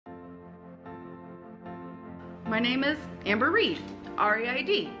My name is Amber Reed,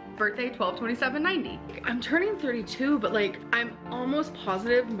 R-E-I-D, birthday 12/27/90. I'm turning 32, but like I'm almost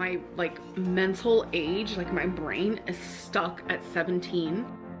positive my like mental age, like my brain is stuck at 17.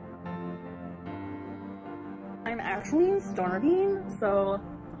 I'm actually starving, so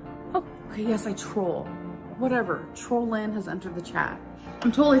okay, yes, I troll. Whatever, Trollin has entered the chat.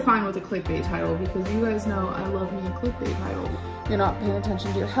 I'm totally fine with a clickbait title because you guys know I love me a clickbait title. You're not paying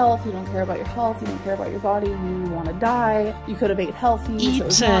attention to your health, you don't care about your health, you don't care about your body, you want to die, you could have ate healthy, you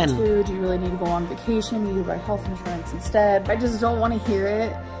chose not to, do you really need to go on vacation, you buy health insurance instead. I just don't want to hear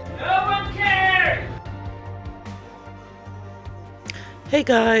it. No one cares! Hey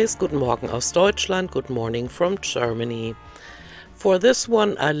guys, guten Morgen aus Deutschland, good morning from Germany. For this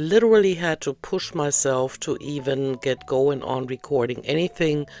one, I literally had to push myself to even get going on recording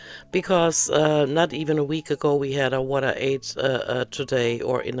anything because not even a week ago we had a what I ate today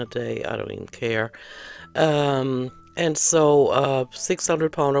or in a day, I don't even care. And so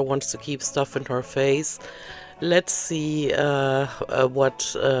 600 pounder wants to keep stuff in her face. Let's see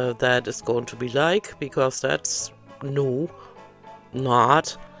what that is going to be like, because that's new,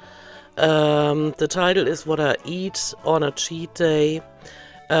 not. The title is What I Eat on a Cheat Day.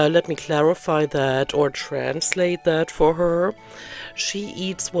 Let me clarify that or translate that for her. She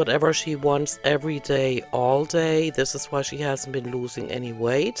eats whatever she wants every day, all day. This is why she hasn't been losing any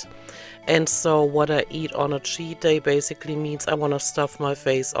weight. And so what I eat on a cheat day basically means I want to stuff my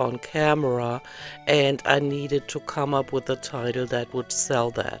face on camera, and I needed to come up with a title that would sell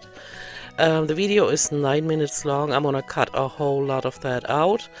that. The video is 9 minutes long. I'm gonna cut a whole lot of that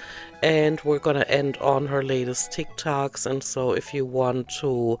out, and we're gonna end on her latest TikToks. And so if you want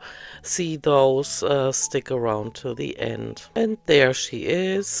to see those, stick around to the end. And there she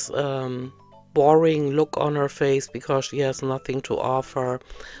is. Boring look on her face because she has nothing to offer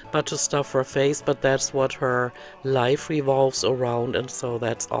but to stuff her face, but that's what her life revolves around, and so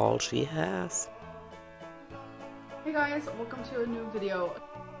that's all she has. Hey guys, welcome to a new video.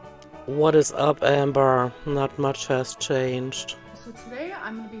 What is up, Amber? Not much has changed. So today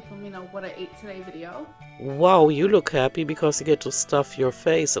I'm going to be filming a what I ate today video. Wow, you look happy because you get to stuff your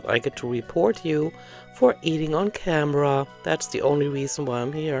face and I get to report you for eating on camera. That's the only reason why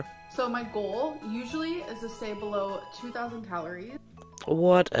I'm here. So my goal usually is to stay below 2,000 calories.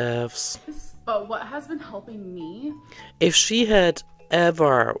 What ifs? But what has been helping me? If she had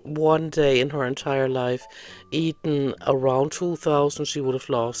ever one day in her entire life eaten around 2,000, she would have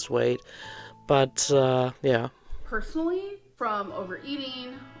lost weight. But yeah. Personally, from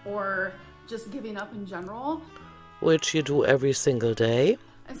overeating or just giving up in general. Which you do every single day.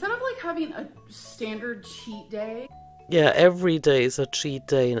 Instead of like having a standard cheat day. Yeah, every day is a cheat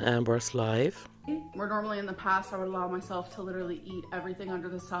day in Amber's life. Where normally in the past I would allow myself to literally eat everything under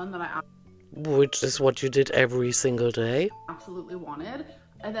the sun that I which is what you did every single day. Absolutely wanted.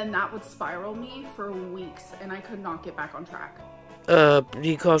 And then that would spiral me for weeks and I could not get back on track.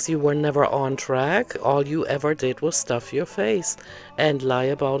 Because you were never on track. All you ever did was stuff your face and lie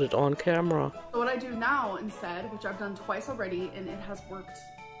about it on camera. So what I do now instead, which I've done twice already, and it has worked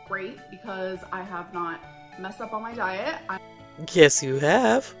great because I have not messed up on my diet. Yes, you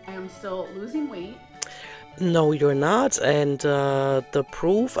have. I am still losing weight. No, you're not. And the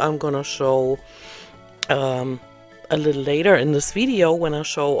proof I'm gonna show a little later in this video when I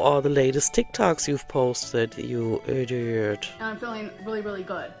show all the latest TikToks you've posted, you idiot. And I'm feeling really, really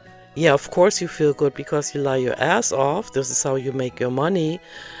good. Yeah, of course you feel good because you lie your ass off. This is how you make your money.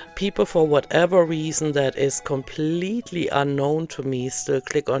 People, for whatever reason that is completely unknown to me, still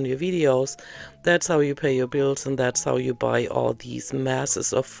click on your videos. That's how you pay your bills, and that's how you buy all these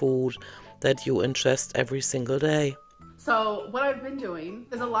masses of food that you ingest every single day. So what I've been doing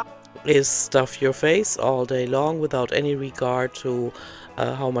is stuff your face all day long without any regard to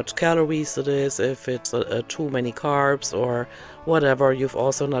how much calories it is, if it's too many carbs or whatever. You've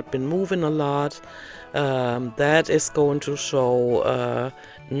also not been moving a lot. That is going to show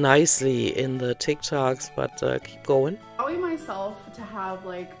nicely in the TikToks, but keep going. Allowing myself to have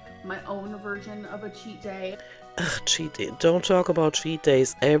like my own version of a cheat day. Ugh, cheat day. Don't talk about cheat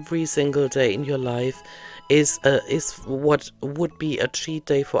days. Every single day in your life is what would be a cheat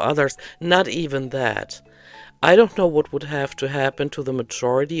day for others. Not even that. I don't know what would have to happen to the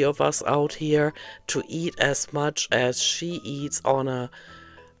majority of us out here to eat as much as she eats on a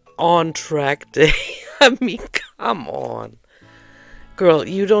on-track day. I mean, come on. Girl,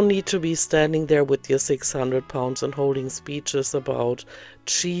 you don't need to be standing there with your 600 pounds and holding speeches about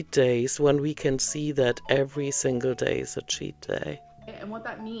cheat days when we can see that every single day is a cheat day. And what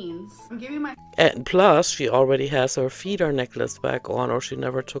that means, I'm giving And plus, she already has her feeder necklace back on, or she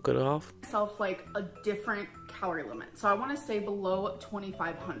never took it off. myself like a different calorie limit. So I want to stay below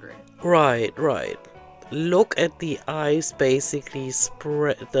 2,500. Right, right. Look at the eyes basically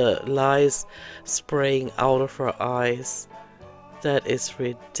the lies spraying out of her eyes. That is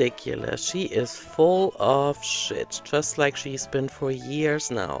ridiculous. She is full of shit, just like she's been for years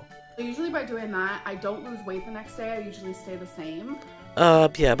now. So usually by doing that, I don't lose weight the next day. I usually stay the same.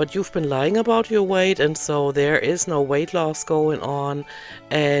 Yeah, but you've been lying about your weight, and so there is no weight loss going on,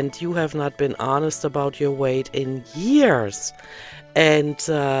 and you have not been honest about your weight in years. And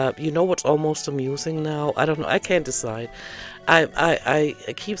you know what's almost amusing now? I don't know. I can't decide. I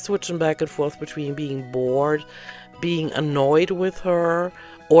keep switching back and forth between being bored, being annoyed with her,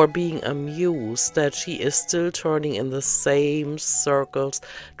 or being amused that she is still turning in the same circles,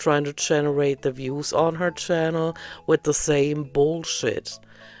 trying to generate the views on her channel with the same bullshit,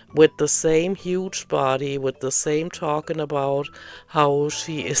 with the same huge body, with the same talking about how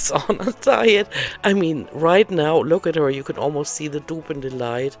she is on a diet. I mean, right now, look at her, you can almost see the dupe in the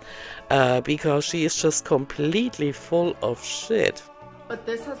light, because she is just completely full of shit. But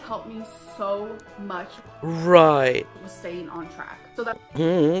this has helped me so much. Right. With staying on track. So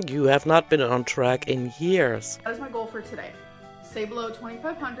that you have not been on track in years. is my goal for today. Stay below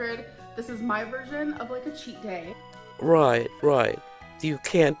 2,500. This is my version of like a cheat day. Right, right. You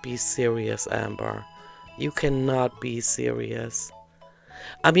can't be serious, Amber. You cannot be serious.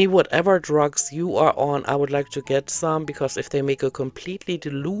 I mean, whatever drugs you are on, I would like to get some, because if they make you completely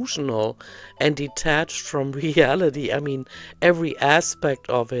delusional and detached from reality, I mean, every aspect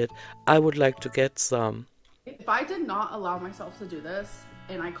of it, I would like to get some. If I did not allow myself to do this,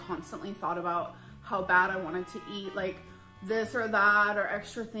 and I constantly thought about how bad I wanted to eat, like this or that or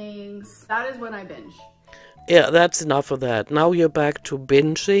extra things, that is when I binge. Yeah, that's enough of that. Now you're back to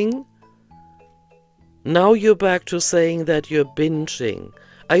binging. Now you're back to saying that you're binging.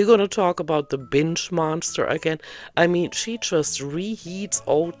 Are you going to talk about the binge monster again? I mean, she just reheats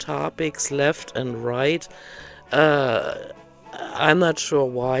old topics left and right. I'm not sure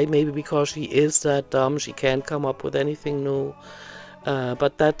why. Maybe because she is that dumb. She can't come up with anything new.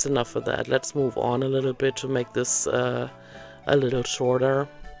 But that's enough of that. Let's move on a little bit to make this a little shorter.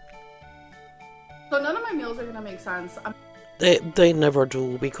 So none of my meals are going to make sense. They never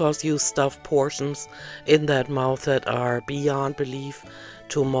do, because you stuff portions in that mouth that are beyond belief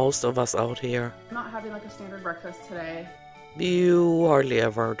to most of us out here. I'm not having like a standard breakfast today. You hardly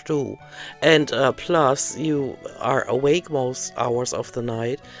ever do. And plus, you are awake most hours of the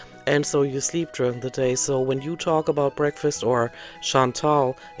night, and so you sleep during the day. So when you talk about breakfast or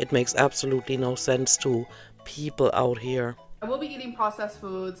Chantal, it makes absolutely no sense to people out here. I will be eating processed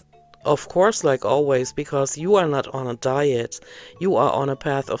foods. Of course, like always, because you are not on a diet. You are on a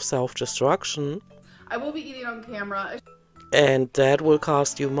path of self-destruction. I will be eating on camera. And that will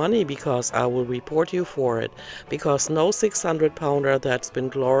cost you money, because I will report you for it. Because no 600-pounder that's been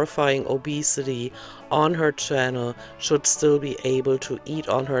glorifying obesity on her channel should still be able to eat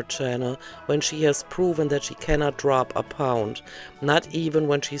on her channel when she has proven that she cannot drop a pound. Not even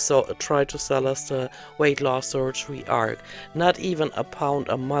when she tried to sell us the weight loss surgery arc. Not even a pound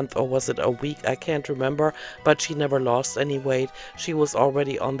a month, or was it a week? I can't remember, but she never lost any weight. She was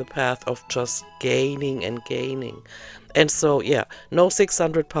already on the path of just gaining and gaining. And so, yeah, no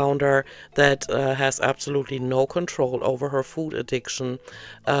 600-pounder that has absolutely no control over her food addiction,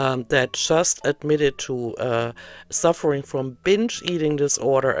 that just admitted to suffering from binge eating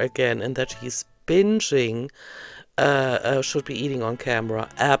disorder again, and that she's binging, should be eating on camera.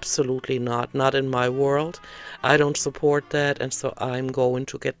 Absolutely not. Not in my world. I don't support that, and so I'm going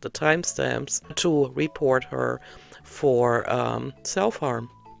to get the timestamps to report her for self-harm.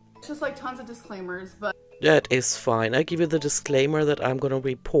 It's just like tons of disclaimers, but that is fine. I give you the disclaimer that I'm going to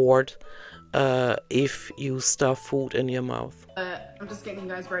report if you stuff food in your mouth. I'm just getting you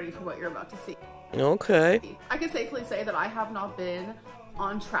guys ready for what you're about to see. Okay. I can safely say that I have not been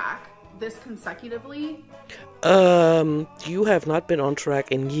on track this consecutively. You have not been on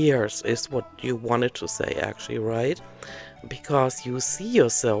track in years, is what you wanted to say, actually, right? Because you see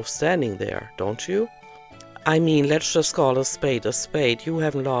yourself standing there, don't you? I mean, let's just call a spade a spade. You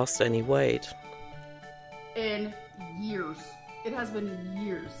haven't lost any weight. In years. It has been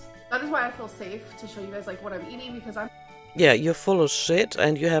years. That is why I feel safe to show you guys like what I'm eating, because I'm... Yeah, you're full of shit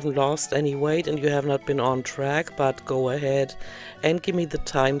and you haven't lost any weight and you have not been on track, but go ahead and give me the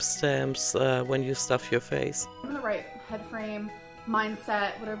timestamps when you stuff your face. I'm in the right head frame,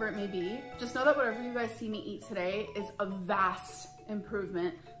 mindset, whatever it may be. Just know that whatever you guys see me eat today is a vast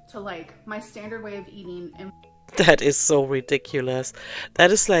improvement to like my standard way of eating. And That is so ridiculous.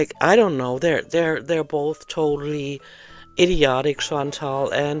 That is like, I don't know. They're both totally idiotic,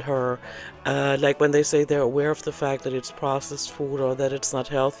 Chantal and her. Like when they say they're aware of the fact that it's processed food or that it's not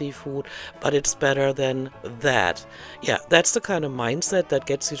healthy food, but it's better than that. Yeah, that's the kind of mindset that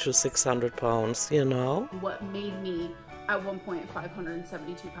gets you to 600 pounds, you know? What made me, at one point,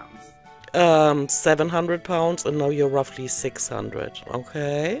 572 pounds. 700 pounds, and now you're roughly 600,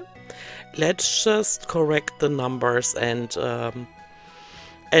 okay? Let's just correct the numbers and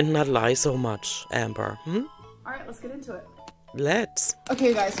not lie so much, Amber. All right, let's get into it. Let's.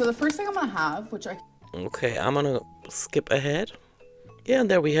 Okay, guys, so the first thing I'm gonna have, which I... Okay, I'm gonna skip ahead. Yeah,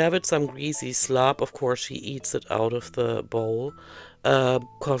 and there we have it, some greasy slop. Of course, she eats it out of the bowl.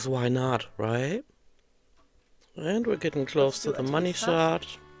 'Cause why not, right? And we're getting close to the money shot.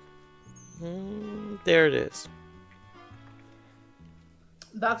 There it is.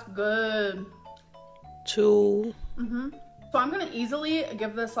 That's good. 2. So I'm gonna easily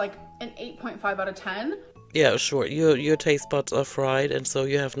give this like an 8.5 out of 10. Yeah, sure. Your taste buds are fried, and so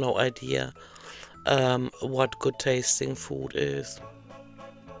you have no idea what good tasting food is.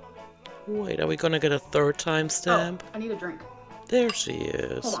 Wait, are we gonna get a third timestamp? Oh, I need a drink. There she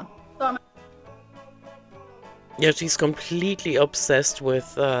is. Hold on. So yeah, she's completely obsessed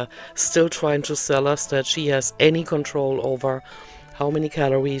with still trying to sell us that she has any control over how many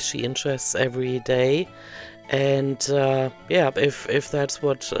calories she ingests every day. And yeah, if that's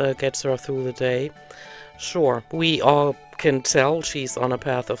what gets her through the day, sure. We all can tell she's on a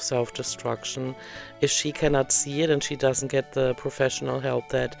path of self-destruction. If she cannot see it and she doesn't get the professional help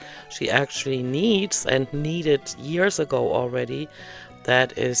that she actually needs and needed years ago already,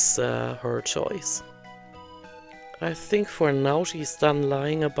 that is her choice. I think for now she's done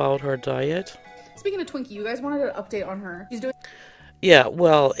lying about her diet. speaking of Twinkie, you guys wanted an update on her. She's doing... Yeah,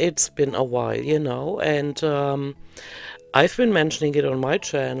 well, it's been a while, you know, and I've been mentioning it on my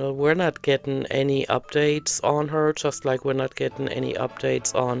channel. We're not getting any updates on her, just like we're not getting any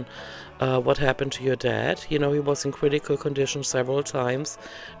updates on what happened to your dad. You know, he was in critical condition several times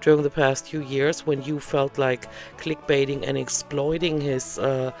during the past few years when you felt like clickbaiting and exploiting his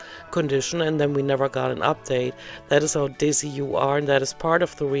condition, and then we never got an update. That is how dizzy you are, and that is part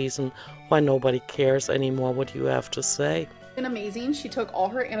of the reason why nobody cares anymore what you have to say. Been amazing. She took all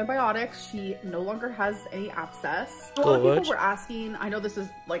her antibiotics. She no longer has any abscess. A lot of people were asking, I know this is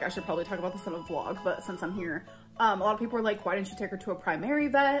like, I should probably talk about this in a vlog, but since I'm here, a lot of people were like, why didn't you take her to a primary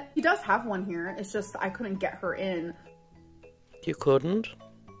vet? He does have one here. It's just I couldn't get her in. You couldn't?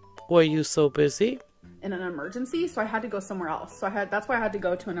 Were you so busy? In an emergency, so I had to go somewhere else. So that's why I had to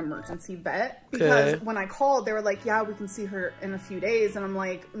go to an emergency vet, because when I called, they were like, yeah, we can see her in a few days, and I'm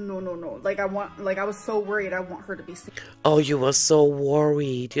like, no. Like I was so worried. I want her to be seen. Oh, you were so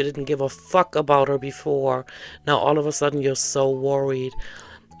worried. You didn't give a fuck about her before. Now all of a sudden you're so worried.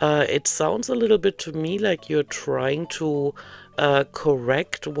 It sounds a little bit to me like you're trying to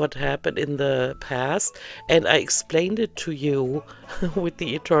correct what happened in the past, and I explained it to you with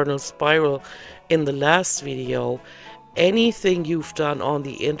the eternal spiral in the last video. Anything you've done on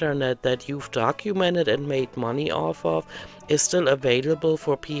the internet that you've documented and made money off of is still available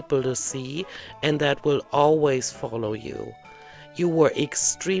for people to see, and that will always follow you. You were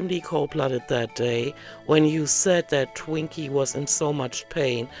extremely cold-blooded that day when you said that Twinkie was in so much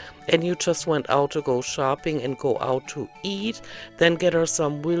pain, and you just went out to go shopping and go out to eat, then get her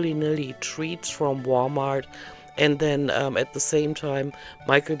some willy-nilly treats from Walmart, and then at the same time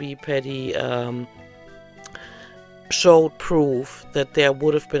Michael B. Petty showed proof that there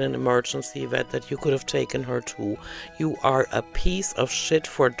would have been an emergency vet that you could have taken her to. You are a piece of shit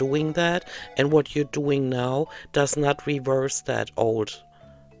for doing that, and what you're doing now does not reverse that old,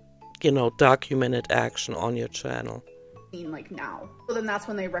 you know, documented action on your channel. Like now. So then that's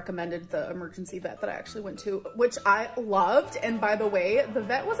when they recommended the emergency vet that I actually went to, which I loved. And by the way, the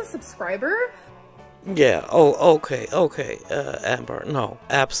vet was a subscriber. Yeah, oh, okay, Amber, no,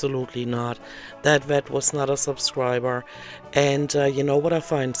 absolutely not. That vet was not a subscriber. And you know what I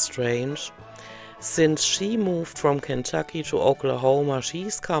find strange? Since she moved from Kentucky to Oklahoma,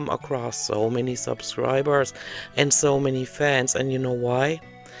 she's come across so many subscribers and so many fans. And you know why?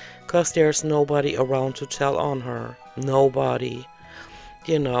 Because there's nobody around to tell on her. Nobody.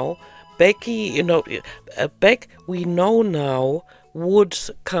 You know, Becky, you know, Beck, we know now, would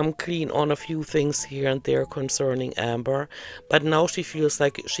come clean on a few things here and there concerning Amber, but now she feels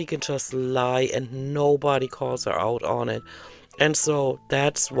like she can just lie and nobody calls her out on it. And so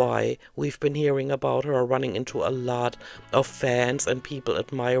that's why we've been hearing about her running into a lot of fans and people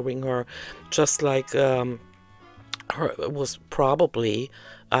admiring her, just like her was probably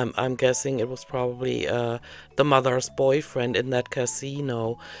I'm guessing it was probably the mother's boyfriend in that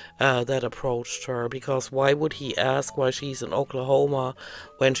casino that approached her, because why would he ask why she's in Oklahoma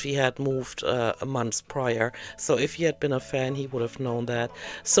when she had moved a month prior? So if he had been a fan, he would have known that.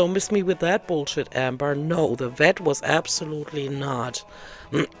 So miss me with that bullshit, Amber. No, the vet was absolutely not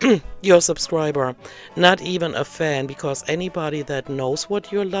your subscriber, not even a fan, because anybody that knows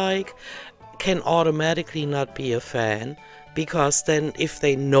what you're like can automatically not be a fan. Because then if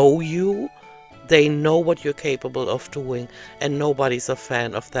they know you, they know what you're capable of doing, and nobody's a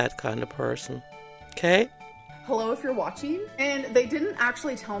fan of that kind of person. Okay? Hello if you're watching. And they didn't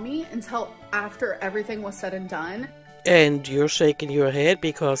actually tell me until after everything was said and done. And you're shaking your head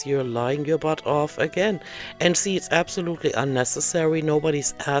because you're lying your butt off again. And see, it's absolutely unnecessary.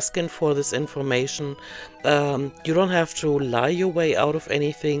 Nobody's asking for this information. You don't have to lie your way out of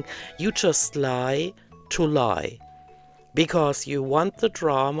anything. You just lie to lie. Because you want the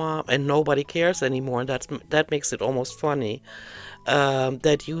drama and nobody cares anymore, and that makes it almost funny.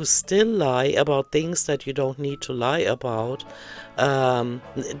 That you still lie about things that you don't need to lie about.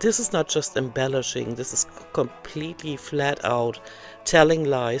 This is not just embellishing, this is completely flat out telling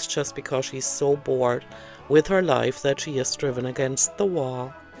lies just because she's so bored with her life that she is driven against the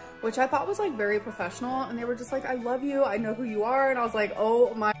wall. Which I thought was like very professional, and they were just like, I love you, I know who you are, and I was like,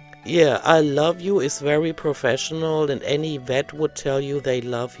 oh my. Yeah, I love you is very professional, and any vet would tell you they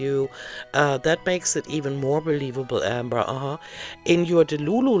love you. That makes it even more believable, Amber. In your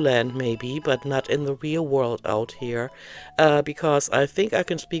Delulu land maybe, but not in the real world out here. Because I think I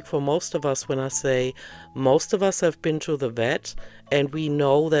can speak for most of us when I say most of us have been to the vet, and we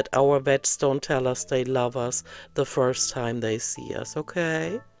know that our vets don't tell us they love us the first time they see us,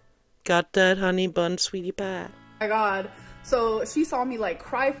 okay? Got that, honey bun, sweetie pie? Oh my god. So she saw me like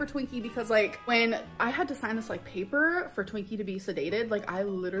cry for Twinkie because like when I had to sign this like paper for Twinkie to be sedated, like I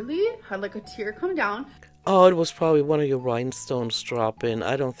literally had like a tear come down. Oh, it was probably one of your rhinestones drop in.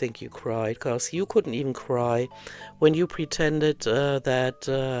 I don't think you cried, because you couldn't even cry when you pretended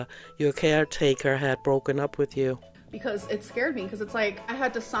that your caretaker had broken up with you. Because it scared me, because it's like I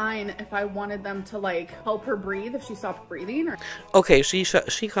had to sign if I wanted them to like help her breathe if she stopped breathing. Or okay, she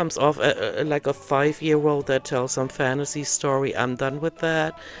comes off like a 5-year-old that tells some fantasy story. I'm done with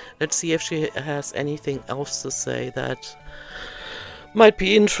that. Let's see if she has anything else to say that might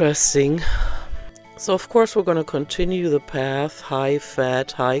be interesting. So of course we're going to continue the path, high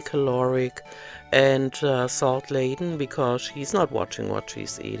fat, high caloric, and salt laden, because she's not watching what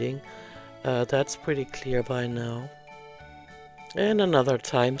she's eating. That's pretty clear by now. And another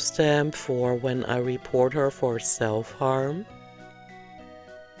timestamp for when I report her for self-harm.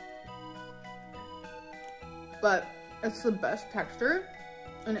 But it's the best texture,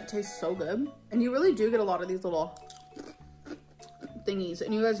 and it tastes so good. And you really do get a lot of these little thingies,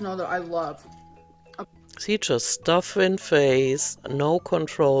 and you guys know that I love. See, just stuff in face, no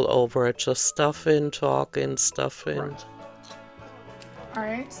control over it, just stuff in, talk in, stuff in. Right.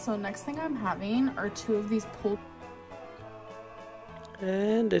 Alright, so next thing I'm having are 2 of these pulled.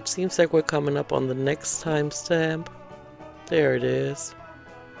 And it seems like we're coming up on the next timestamp. There it is.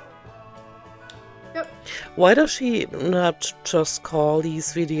 Yep. Why does she not just call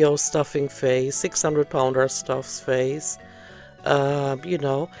these videos stuffing face, 600-pounder stuffs face? You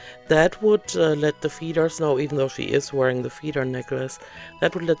know, that would let the feeders know, even though she is wearing the feeder necklace,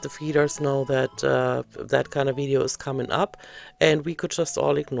 that would let the feeders know that that kind of video is coming up, and we could just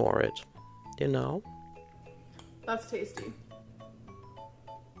all ignore it, you know? That's tasty.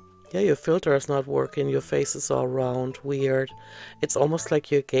 Yeah, your filter is not working, your face is all round, weird. It's almost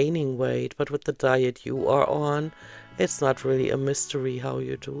like you're gaining weight, but with the diet you are on, it's not really a mystery how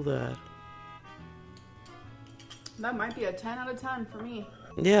you do that. That might be a 10 out of 10 for me.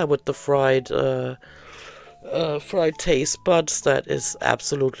 Yeah, with the fried taste buds, that is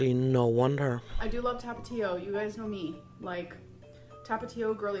absolutely no wonder. I do love Tapatio. You guys know me. Like,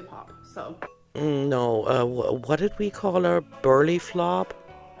 Tapatio girly pop, so. No, what did we call her? Burly flop?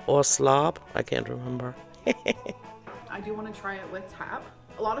 Or slop? I can't remember. I do want to try it with Tap.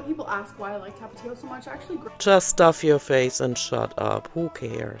 A lot of people ask why I like Tapatio so much. I actually grew Just stuff your face and shut up. Who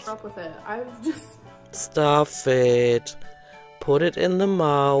cares? up with it. I've just... Stuff it. Put it in the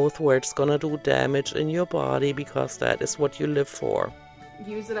mouth where it's gonna do damage in your body, because that is what you live for.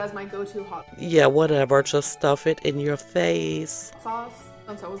 use it as my go-to hot Yeah, whatever. Just stuff it in your face. sauce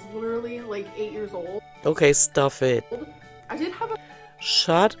since I was literally like 8 years old. Okay, stuff it. I did have a...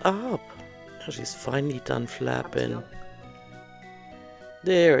 Shut up. She's finally done flapping. Tapatio.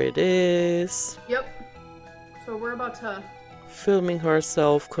 There it is. Yep. So we're about to... Filming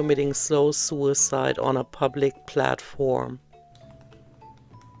herself committing slow suicide on a public platform.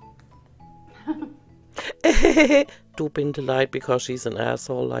 Duping delight because she's an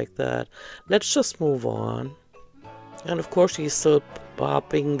asshole like that. Let's just move on. And of course she's still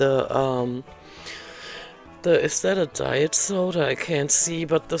popping is that a diet soda? I can't see,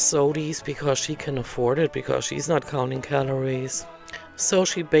 but the sodies because she can afford it because she's not counting calories. So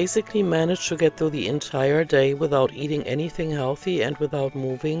she basically managed to get through the entire day without eating anything healthy and without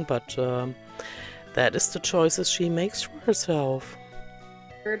moving, but that is the choices she makes for herself.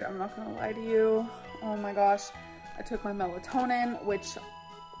 I'm not gonna lie to you. Oh my gosh. I took my melatonin, which...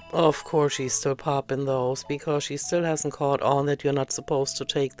 Of course she's still popping those because she still hasn't caught on that you're not supposed to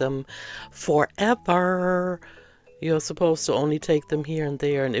take them forever. You're supposed to only take them here and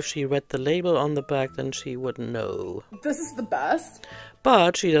there, and if she read the label on the back, then she would know. This is the best.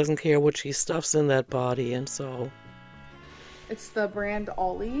 But she doesn't care what she stuffs in that body, and so... It's the brand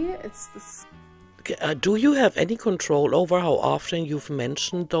Ollie. It's the... do you have any control over how often you've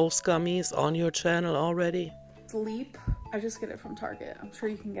mentioned those gummies on your channel already? Sleep. I just get it from Target. I'm sure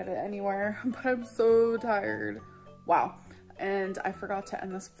you can get it anywhere, but I'm so tired. Wow. And I forgot to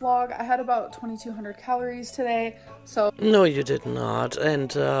end this vlog. I had about 2,200 calories today, so... No, you did not.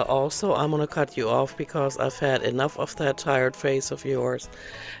 And also, I'm gonna cut you off because I've had enough of that tired face of yours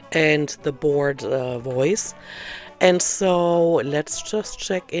and the bored voice. And so, let's just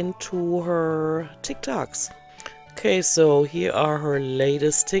check into her TikToks. Okay, so here are her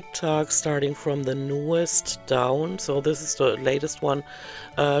latest TikToks, starting from the newest down. So this is the latest one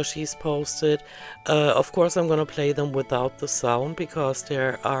she's posted. Of course, I'm gonna play them without the sound because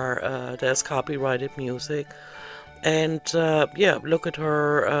there's copyrighted music. And yeah, look at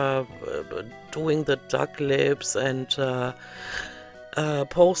her doing the duck lips and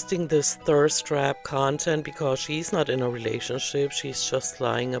posting this thirst trap content because she's not in a relationship. She's just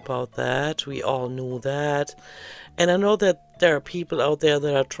lying about that. We all knew that. And I know that there are people out there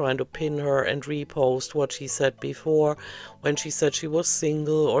that are trying to pin her and repost what she said before when she said she was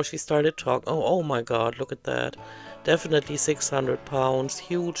single or she started talking. Oh my God, look at that. Definitely 600 pounds,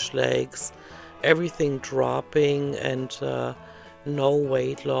 huge legs, everything dropping, and no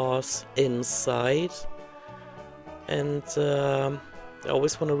weight loss in sight. And I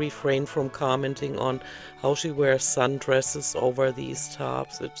always want to refrain from commenting on how she wears sundresses over these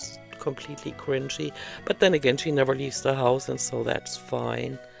tops. It's completely cringy, but then again, she never leaves the house, and so that's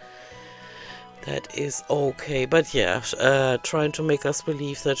fine. That is okay. But yeah, trying to make us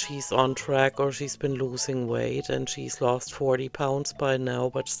believe that she's on track or she's been losing weight, and she's lost 40 pounds by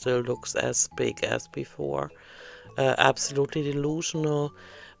now, but still looks as big as before. Absolutely delusional.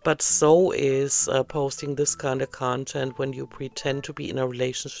 But so is posting this kind of content when you pretend to be in a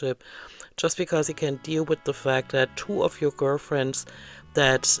relationship just because you can't deal with the fact that two of your girlfriends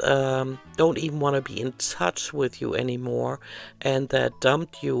that don't even want to be in touch with you anymore and that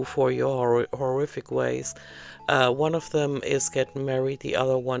dumped you for your horrific ways. One of them is getting married, the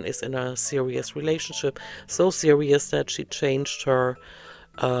other one is in a serious relationship, so serious that she changed her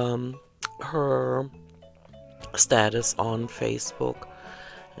status on Facebook.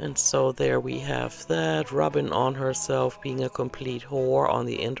 And so there we have that, rubbing on herself, being a complete whore on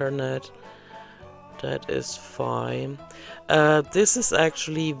the internet. That is fine. This is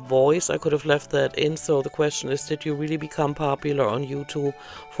actually voice. I could have left that in. So the question is, did you really become popular on YouTube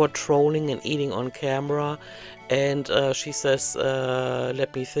for trolling and eating on camera? And she says,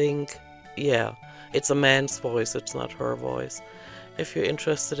 let me think. Yeah, it's a man's voice. It's not her voice. If you're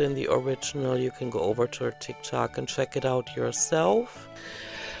interested in the original, you can go over to her TikTok and check it out yourself.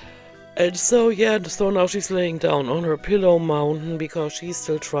 And so, yeah, so now she's laying down on her pillow mountain because she's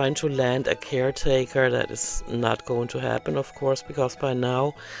still trying to land a caretaker. That is not going to happen, of course, because by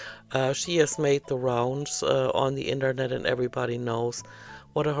now she has made the rounds on the internet and everybody knows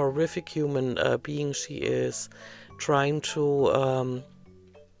what a horrific human being she is, trying to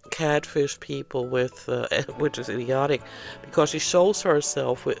catfish people with, which is idiotic, because she shows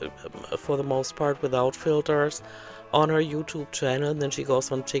herself, for the most part, without filters on her YouTube channel, and then she goes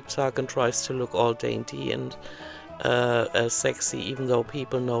on TikTok and tries to look all dainty and sexy, even though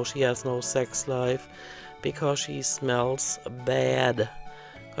people know she has no sex life, because she smells bad,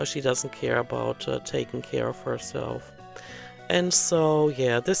 because she doesn't care about taking care of herself. And so,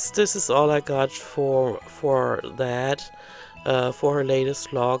 yeah, this is all I got for that, for her latest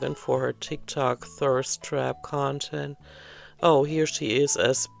vlog and for her TikTok thirst trap content. Oh, here she is,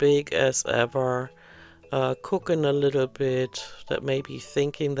 as big as ever. Cooking a little bit, that may be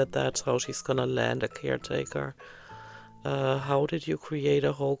thinking that that's how she's gonna land a caretaker. How did you create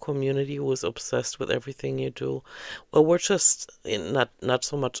a whole community who is obsessed with everything you do? Well, we're just not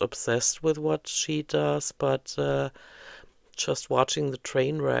so much obsessed with what she does, but just watching the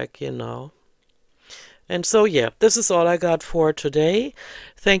train wreck, you know. And so, yeah, this is all I got for today.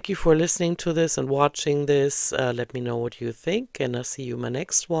 Thank you for listening to this and watching this. Let me know what you think, and I'll see you in my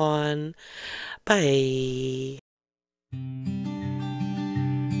next one. Bye.